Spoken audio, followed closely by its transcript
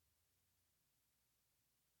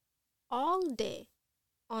all day,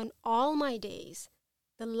 on all my days,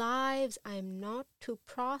 the lives I am not to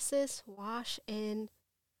process wash in,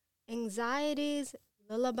 anxieties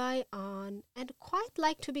lullaby on, and quite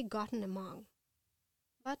like to be gotten among.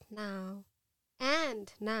 But now,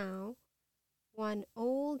 and now, one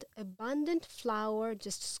old abundant flower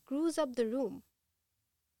just screws up the room.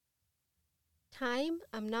 Time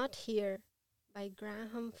I'm Not Here by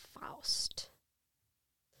Graham Faust.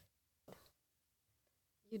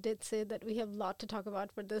 You did say that we have a lot to talk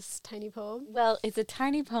about for this tiny poem. Well, it's a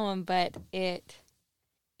tiny poem, but it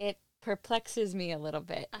perplexes me a little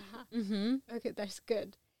bit. Okay, that's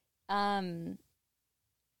good. It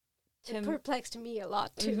perplexed me a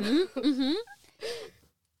lot too.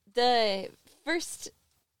 The first,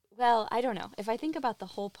 well, I don't know. If I think about the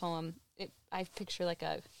whole poem, I picture like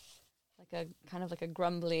a kind of like a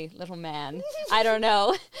grumbly little man. I don't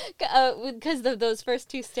know, because of those first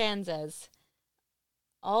two stanzas.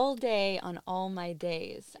 All day on all my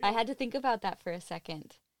days. I had to think about that for a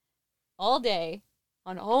second. All day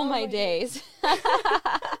on all my days.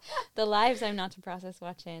 The lives I'm not to process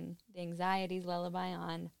watch in. The anxieties lullaby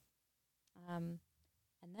on. And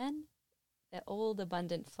then the old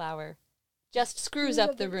abundant flower just screws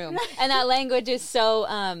up the room. And that language is so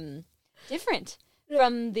different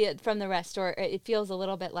from the rest, or it feels a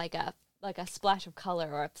little bit like a splash of color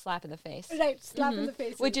or a slap in the face. Right, slap in the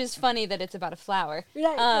face. Which is funny that it's about a flower.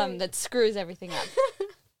 Right. That screws everything up.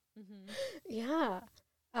 Yeah.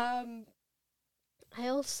 I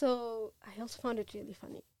also found it really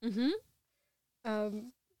funny.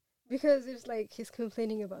 Because it's like he's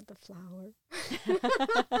complaining about the flower.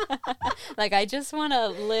 Like, I just want to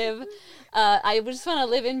live. I just want to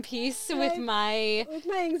live in peace with my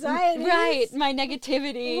anxiety. Right, my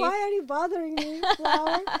negativity. Why are you bothering me,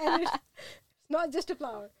 flower? And it's not just a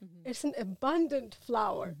flower. It's an abundant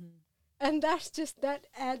flower. And that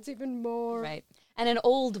adds even more. Right. And an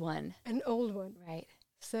old one. Right.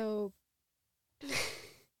 So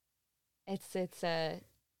it's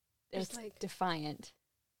like defiant.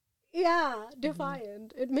 Yeah,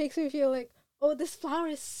 defiant. It makes me feel like, oh, this flower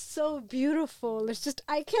is so beautiful. It's just,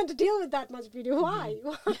 I can't deal with that much beauty. Why?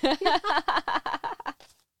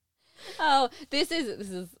 Oh, this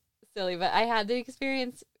is silly, but I had the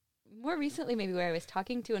experience more recently, maybe, where I was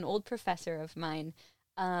talking to an old professor of mine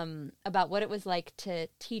about what it was like to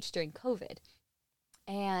teach during COVID.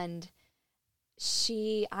 And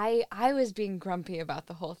I was being grumpy about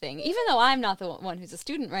the whole thing, even though I'm not the one who's a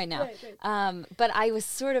student right now. Right. But I was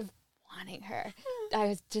sort of wanting her. I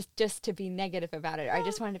was just to be negative about it. I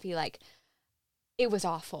just wanted to be like, it was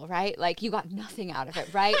awful, right? Like, you got nothing out of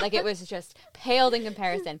it, right? Like, it was just paled in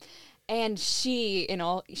comparison. And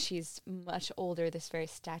she's much older, this very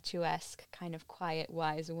statuesque, kind of quiet,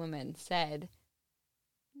 wise woman said,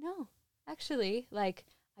 no, actually, like,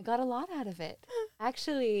 I got a lot out of it.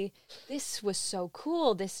 Actually, this was so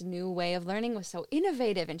cool. This new way of learning was so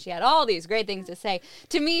innovative. And she had all these great things to say.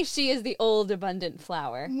 To me, she is the old abundant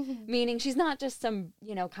flower, meaning she's not just some,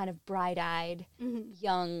 kind of bright-eyed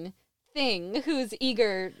young thing who's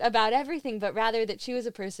eager about everything, but rather that she was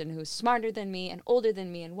a person who's smarter than me and older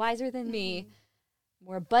than me and wiser than me,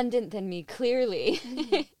 more abundant than me, clearly,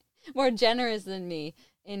 more generous than me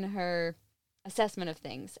in her assessment of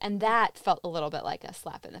things. And that felt a little bit like a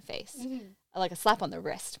slap in the face, like a slap on the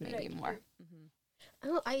wrist, maybe more.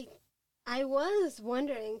 Oh, I was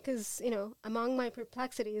wondering, because, among my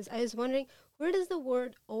perplexities, I was wondering, where does the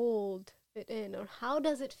word old fit in, or how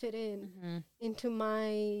does it fit in into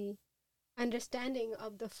my understanding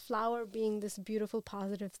of the flower being this beautiful,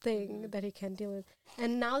 positive thing that he can deal with?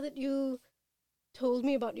 And now that you told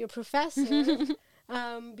me about your professor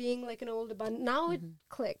being like an old abundant, now it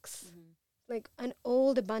clicks. Like an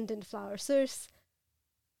old abundant flower. So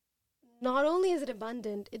not only is it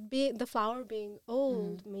abundant, the flower being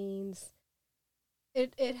old means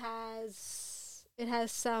it has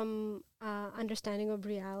some understanding of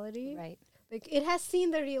reality. Right. Like, it has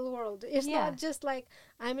seen the real world. It's not just like,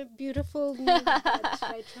 I'm a beautiful new bud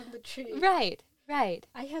right from the tree. Right.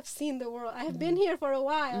 I have seen the world. I have been here for a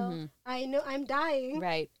while. I know I'm dying.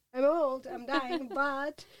 Right. I'm old. I'm dying,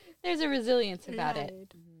 but there's a resilience about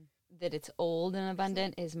it. That it's old and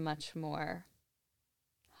abundant is much more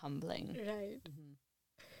humbling. Right.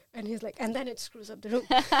 And he's like, and then it screws up the room.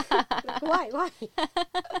 Like, why?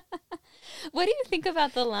 What do you think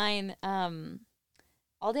about the line,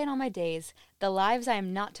 all day and all my days, the lives I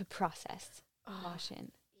am not to process, wash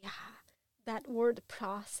in? Yeah. That word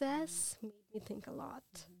process made me think a lot.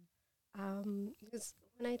 Because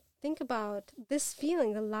when I think about this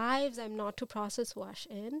feeling, the lives I'm not to process, wash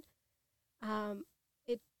in,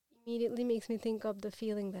 it immediately makes me think of the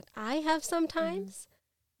feeling that I have sometimes,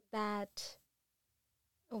 that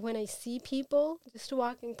when I see people just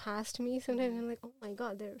walking past me, sometimes I'm like, oh my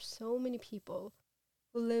God, there are so many people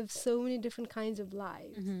who live so many different kinds of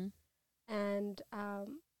lives. And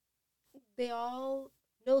they all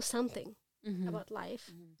know something about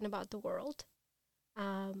life and about the world.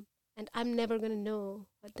 And I'm never going to know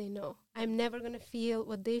what they know. I'm never going to feel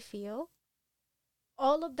what they feel.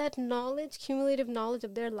 All of that knowledge, cumulative knowledge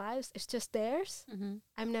of their lives, it's just theirs.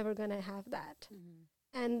 I'm never going to have that.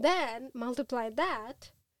 And then multiply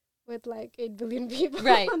that with like 8 billion people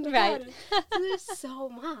on the planet. So there's so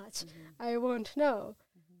much I won't know.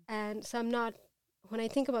 And so I'm not, when I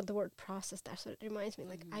think about the word process, that's what it reminds me.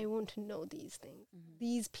 Like, I want to know these things.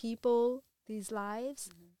 These people, these lives,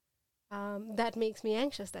 that makes me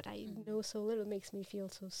anxious, that I know so little, makes me feel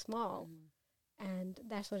so small. And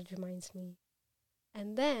that's what it reminds me.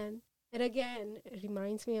 And then, and again, it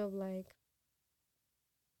reminds me of like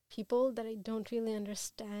people that I don't really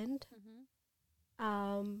understand,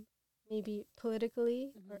 maybe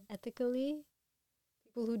politically or ethically,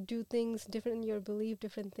 people who do things different in your belief,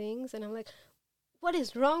 different things. And I'm like, what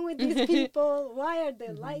is wrong with these people? Why are they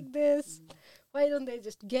like this? Why don't they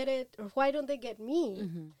just get it? Or why don't they get me?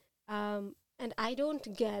 And I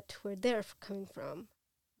don't get where they're coming from.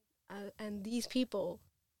 And these people,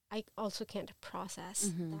 I also can't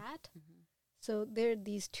process that. So there are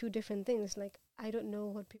these two different things. Like, I don't know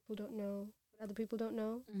what people don't know, what other people don't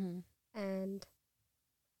know. And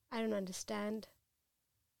I don't understand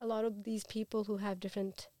a lot of these people who have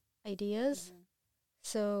different ideas.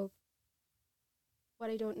 So what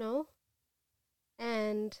I don't know,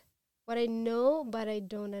 and what I know but I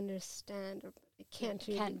don't understand, or I can't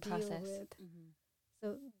really deal with.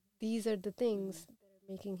 So these are the things that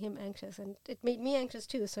are making him anxious, and it made me anxious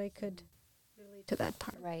too, so I could relate to that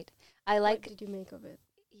part. Right. I like. What did you make of it?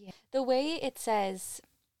 Yeah. The way it says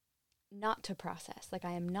not to process, like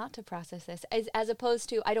I am not to process this, as opposed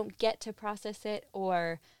to I don't get to process it,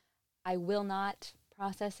 or I will not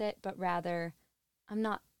process it, but rather I'm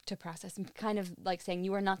not to process. I'm kind of like saying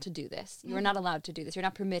you are not to do this. You are not allowed to do this. You're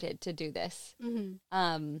not permitted to do this.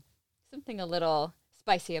 Something a little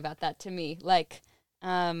spicy about that to me. Like,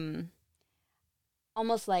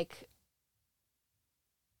 almost like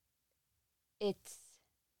it's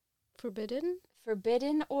forbidden,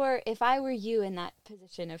 or if I were you in that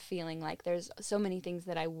position of feeling like there's so many things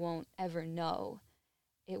that I won't ever know,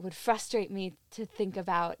 it would frustrate me to think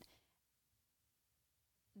about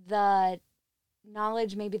the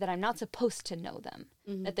knowledge maybe that I'm not supposed to know them,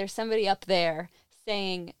 that there's somebody up there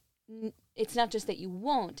saying it's not just that you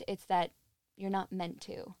won't, it's that you're not meant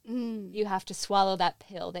to. You have to swallow that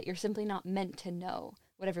pill, that you're simply not meant to know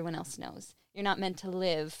what everyone else knows. You're not meant to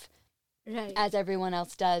live as everyone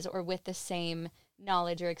else does, or with the same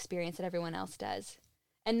knowledge or experience that everyone else does.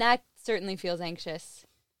 And that certainly feels anxious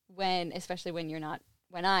especially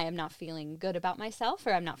when I am not feeling good about myself,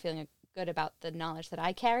 or I'm not feeling good about the knowledge that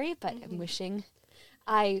I carry, but I'm wishing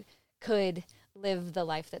I could live the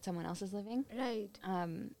life that someone else is living.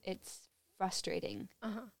 It's frustrating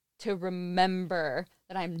to remember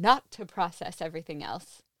that I'm not to process everything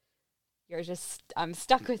else. I'm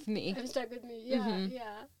stuck with me.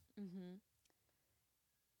 Yeah.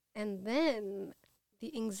 And then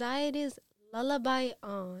the anxieties lullaby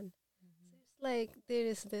on. So it's like there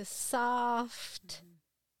is this soft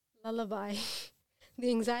lullaby. The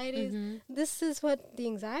anxieties, this is what the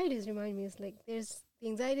anxieties remind me, is like the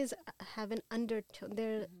anxieties have an undertone.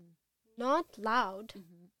 They're not loud.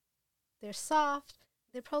 They're soft.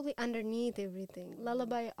 They're probably underneath everything.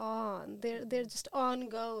 Lullaby on. They're just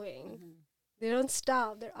ongoing. They don't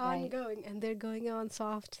stop. They're ongoing, and they're going on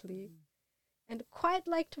softly. And quite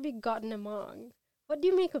like to be gotten among. What do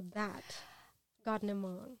you make of that? Gotten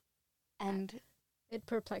among. And it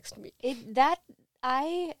perplexed me.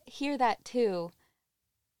 I hear that too.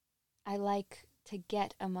 I like to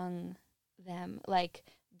get among them. Like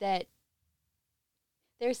that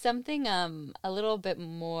there's something a little bit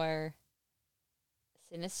more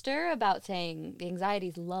sinister about saying the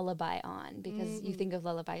anxiety's lullaby on, because you think of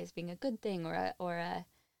lullaby as being a good thing or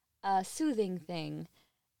a soothing thing.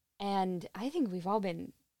 And I think we've all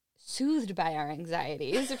been soothed by our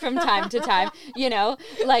anxieties from time to time,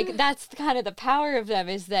 like that's kind of the power of them,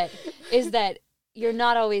 is that you're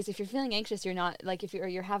not always, if you're feeling anxious, you're not like, if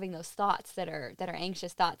you're having those thoughts that are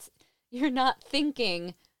anxious thoughts, you're not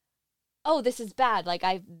thinking, oh, this is bad. Like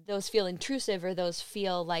those feel intrusive, or those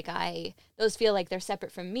feel like they're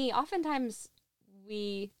separate from me. Oftentimes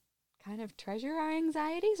we kind of treasure our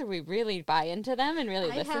anxieties, or we really buy into them and really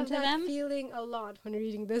listen to them. I have that feeling a lot when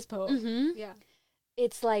reading this poem. Yeah.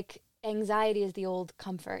 It's like anxiety is the old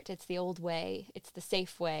comfort. It's the old way. It's the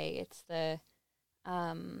safe way. It's the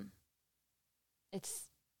it's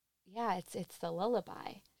the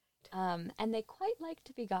lullaby. And they quite like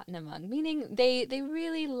to be gotten among, meaning they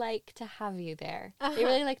really like to have you there. They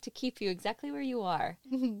really like to keep you exactly where you are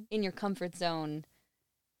in your comfort zone,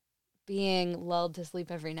 being lulled to sleep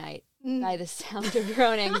every night by the sound of your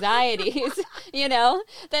own anxieties,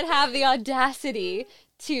 that have the audacity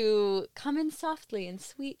to come in softly and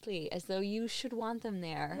sweetly, as though you should want them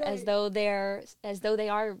there, right. as though they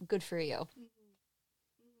are good for you.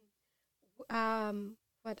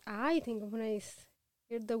 What I think of when I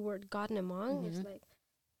hear the word gotten among is like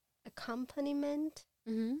accompaniment,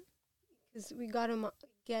 because we got to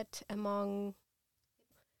get among,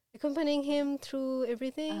 accompanying him through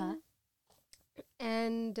everything,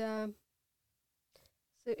 and so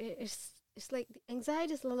it's like the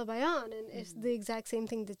anxiety's lullaby on, and it's the exact same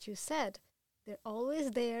thing that you said. They're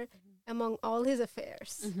always there among all his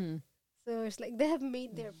affairs. So it's like they have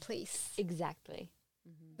made their place. Exactly.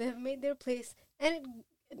 They have made their place, and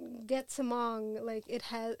it gets among, like it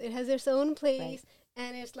has its own place, right.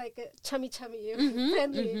 And it's like a chummy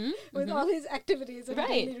friendly with all his activities and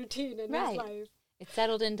daily routine in his life. It's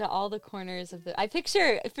settled into all the corners of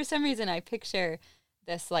for some reason I picture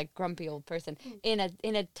this like grumpy old person in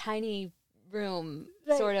a tiny room,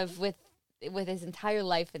 sort of with his entire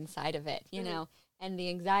life inside of it, you know. And the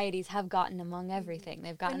anxieties have gotten among everything.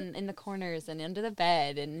 They've gotten in the corners and under the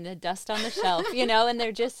bed and the dust on the shelf, and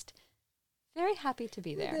they're just very happy to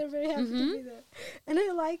be there. They're very happy to be there. And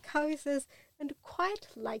I like how he says, and quite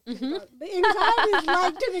like to be gotten. The anxieties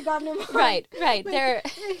like to be gotten among. Right. Like,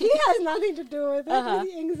 he has nothing to do with it.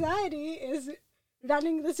 The anxiety is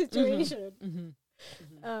running the situation.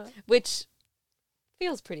 Which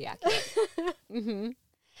feels pretty accurate.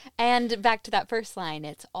 And back to that first line,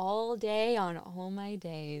 it's all day on all my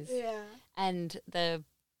days. Yeah. And the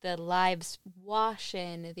lives wash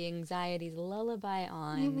in, the anxieties lullaby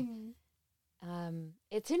on.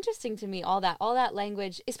 It's interesting to me, all that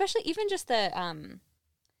language, especially even just the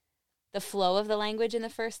flow of the language in the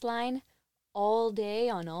first line, all day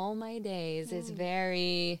on all my days is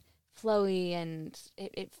very flowy, and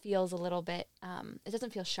it feels a little bit, it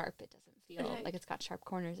doesn't feel sharp. It doesn't feel like it's got sharp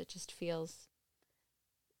corners. It just feels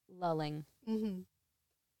lulling.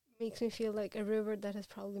 Makes me feel like a river that has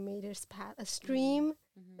probably made its path, a stream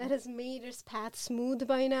that has made its path smooth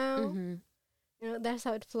by now. That's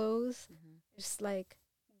how it flows. It's like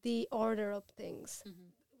the order of things.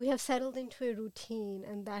 We have settled into a routine,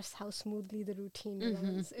 and that's how smoothly the routine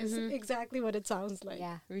runs. Is exactly what it sounds like.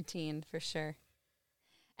 Yeah, routine for sure.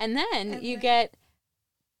 And then you get,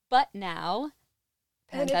 but now,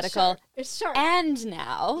 parenthetical, it's sharp. And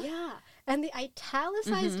now. Yeah. And the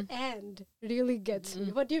italicized and really gets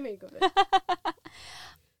me. What do you make of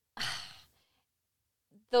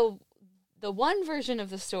it? The one version of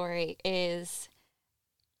the story is,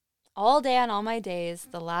 all day on all my days,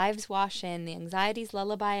 the lives wash in, the anxieties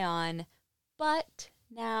lullaby on, but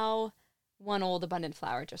now one old abundant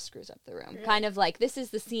flower just screws up the room. Right. Kind of like, this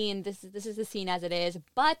is the scene, this is the scene as it is,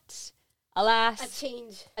 but alas,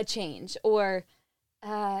 a change. Or,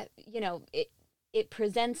 it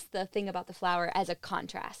presents the thing about the flower as a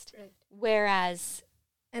contrast. Right. Whereas,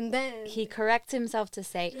 and then he corrects himself to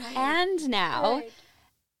say, and now,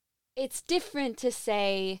 it's different to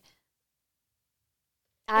say,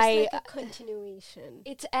 it's like a continuation.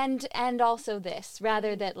 It's and also this,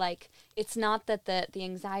 rather that like, it's not that the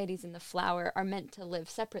anxieties in the flower are meant to live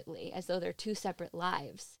separately, as though they're two separate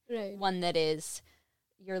lives. Right. One that is,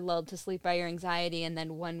 you're lulled to sleep by your anxiety, and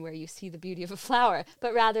then one where you see the beauty of a flower,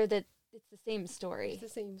 but rather that it's the same story. It's the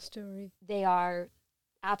same story. They are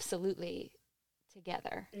absolutely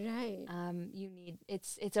together. Right.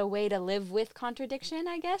 It's a way to live with contradiction,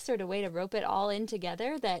 I guess, or a way to rope it all in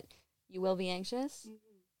together, that you will be anxious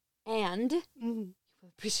and you will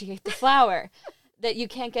appreciate the flower. That you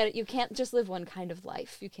can't just live one kind of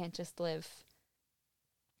life. You can't just live,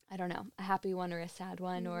 I don't know, a happy one or a sad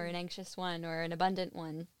one or an anxious one or an abundant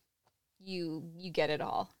one. You get it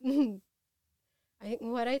all.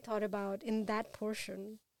 What I thought about in that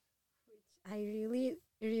portion, which I really,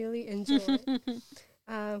 really enjoy,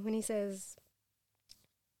 when he says,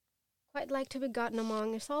 quite like to be gotten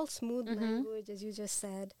among, it's all smooth language, as you just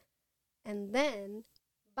said. And then,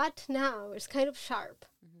 but now, it's kind of sharp.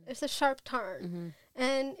 It's a sharp turn.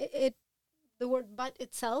 And the word but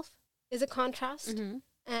itself is a contrast,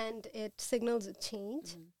 and it signals a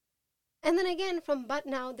change. And then again, from but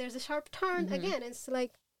now, there's a sharp turn again. It's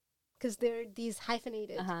like, because they're these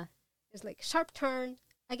hyphenated. It's like sharp turn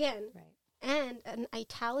again, and an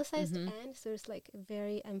italicized and, so it's like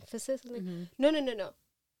very emphasis. Like, no.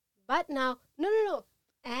 But now, no.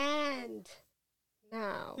 And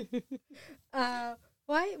now.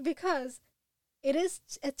 Why? Because it is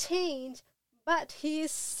a change, but he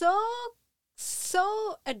is so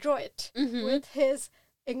adroit with his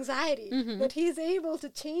anxiety that he's able to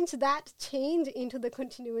change that change into the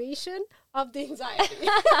continuation of the anxiety.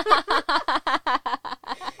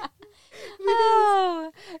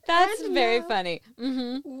 Oh, that's very funny.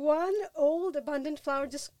 One old abundant flower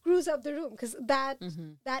just screws up the room because that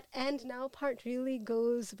and now part really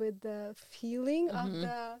goes with the feeling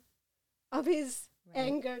of his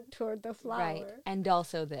anger toward the flower. Right. And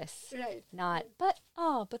also this. Right. Not, but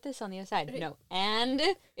this on the other side. Right. No. And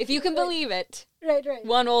if you can believe it. Right.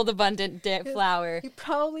 One old abundant flower. He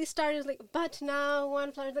probably started like, but now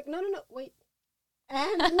one flower is like, no, wait.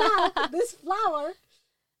 And now this flower,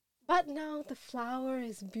 but now the flower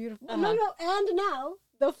is beautiful. No, and now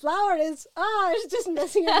the flower is, it's just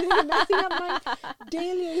messing up my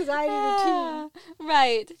daily anxiety routine.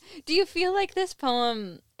 Right. Do you feel like this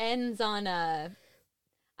poem ends on a,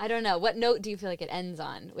 I don't know, what note do you feel like it ends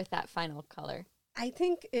on with that final color? I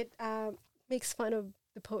think it makes fun of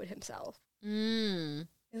the poet himself.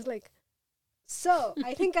 It's like, so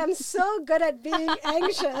I think I'm so good at being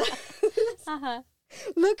anxious.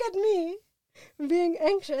 Look at me being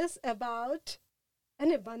anxious about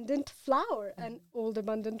an abundant flower, an old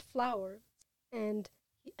abundant flower. And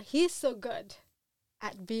he's so good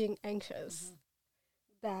at being anxious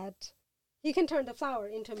that he can turn the flower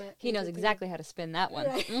into a... He knows exactly how to spin that one.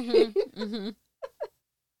 Right.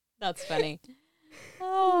 That's funny.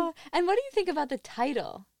 Oh, and what do you think about the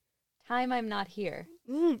title? Time I'm Not Here.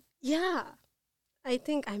 Yeah. I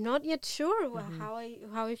think I'm not yet sure how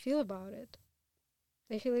I feel about it.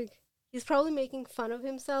 I feel like he's probably making fun of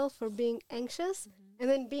himself for being anxious and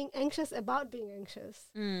then being anxious about being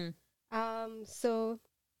anxious. So,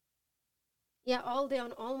 yeah, all day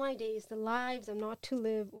on all my days, the lives I'm not to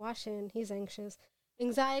live, wash in, he's anxious.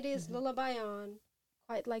 Anxiety is lullaby on,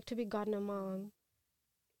 quite like to be gotten among.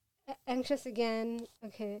 Anxious again,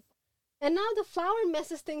 okay. And now the flower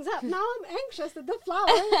messes things up. Now I'm anxious that the flower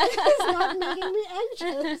is not making me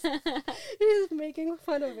anxious. It is making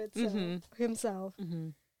fun of himself.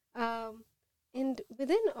 And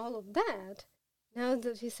within all of that, now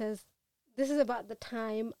that he says, this is about the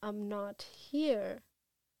time I'm not here.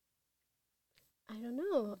 I don't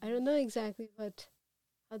know. I don't know exactly how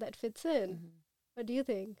that fits in. What do you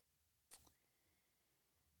think?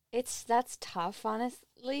 That's tough,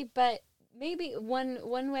 honestly, but maybe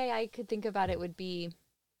one way I could think about it would be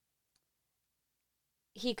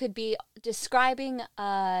he could be describing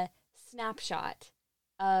a snapshot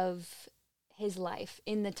of his life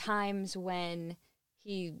in the times when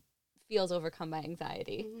he feels overcome by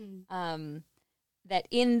anxiety. That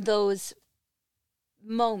in those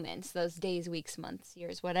moments, those days, weeks, months,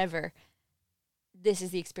 years, whatever, this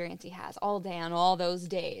is the experience he has all day on all those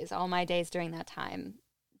days, all my days during that time.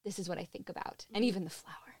 This is what I think about, and even the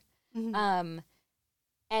flower.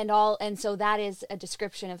 And so that is a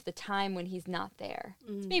description of the time when he's not there.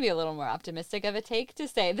 It's maybe a little more optimistic of a take to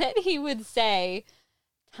say that he would say,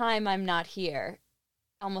 time I'm not here,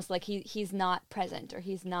 almost like he's not present or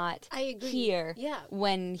he's not here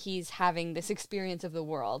when he's having this experience of the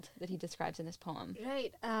world that he describes in this poem.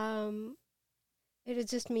 Right. It has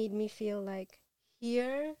just made me feel like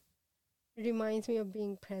here reminds me of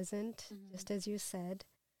being present, just as you said.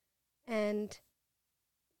 And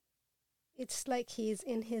it's like he's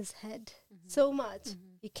in his head so much.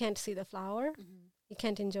 He can't see the flower. He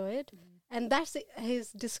can't enjoy it. And that's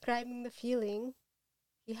he's describing the feeling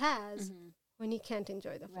he has when he can't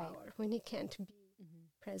enjoy the flower, when he can't be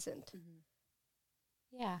present.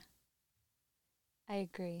 Yeah, I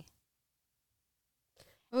agree.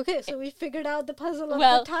 Okay, so we figured out the puzzle of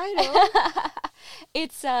the title.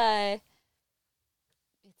 It's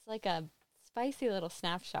like a spicy little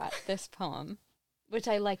snapshot, this poem, which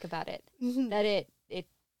I like about it. That it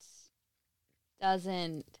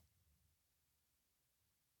doesn't,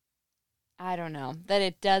 I don't know, that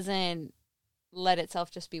it doesn't let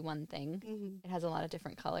itself just be one thing. It has a lot of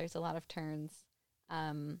different colors, a lot of turns,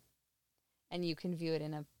 and you can view it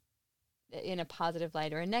in a positive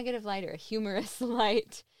light or a negative light or a humorous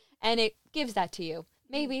light, and it gives that to you.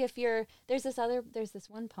 Maybe if there's this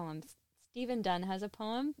one poem, Stephen Dunn has a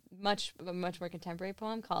poem, much more contemporary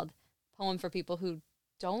poem called Poem for People Who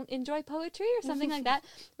Don't Enjoy Poetry or something like that.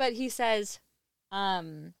 But he says,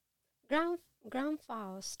 Graham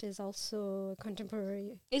Faust is also a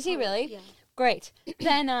contemporary. Is he really? Yeah. Great.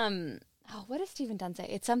 Then, what does Stephen Dunn say?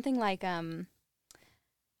 It's something like no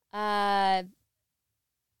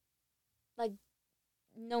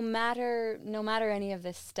matter any of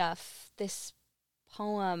this stuff, this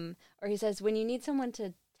poem, or he says, when you need someone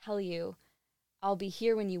to tell you, I'll be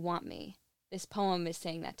here when you want me. This poem is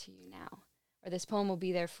saying that to you now. Or this poem will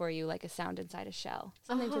be there for you like a sound inside a shell.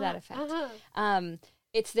 Something to that effect.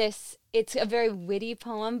 It's a very witty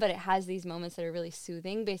poem, but it has these moments that are really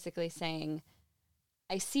soothing, basically saying,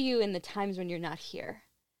 I see you in the times when you're not here.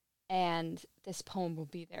 And this poem will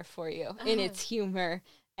be there for you in its humor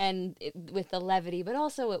and with the levity, but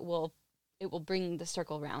also it will bring the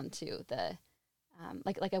circle round to the,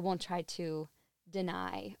 like I won't try to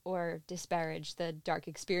deny or disparage the dark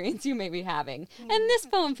experience you may be having. And this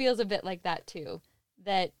poem feels a bit like that too,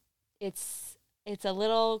 that it's a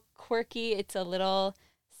little quirky, it's a little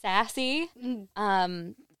sassy.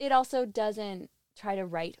 It also doesn't try to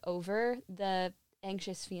write over the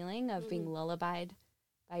anxious feeling of being lullabied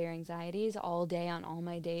by your anxieties all day on all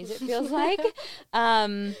my days, it feels like.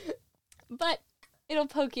 But it'll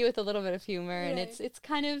poke you with a little bit of humor, and it's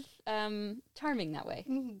kind of charming that way.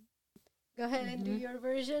 Go ahead and do your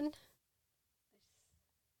version.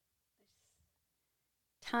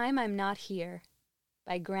 Time I'm Not Here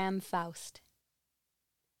by Graham Faust.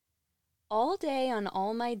 All day on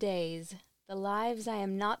all my days, the lives I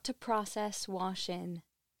am not to process wash in.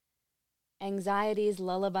 Anxieties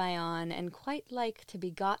lullaby on, and quite like to be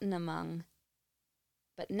gotten among.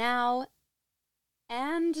 But now,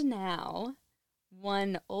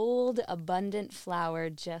 one old abundant flower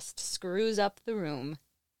just screws up the room.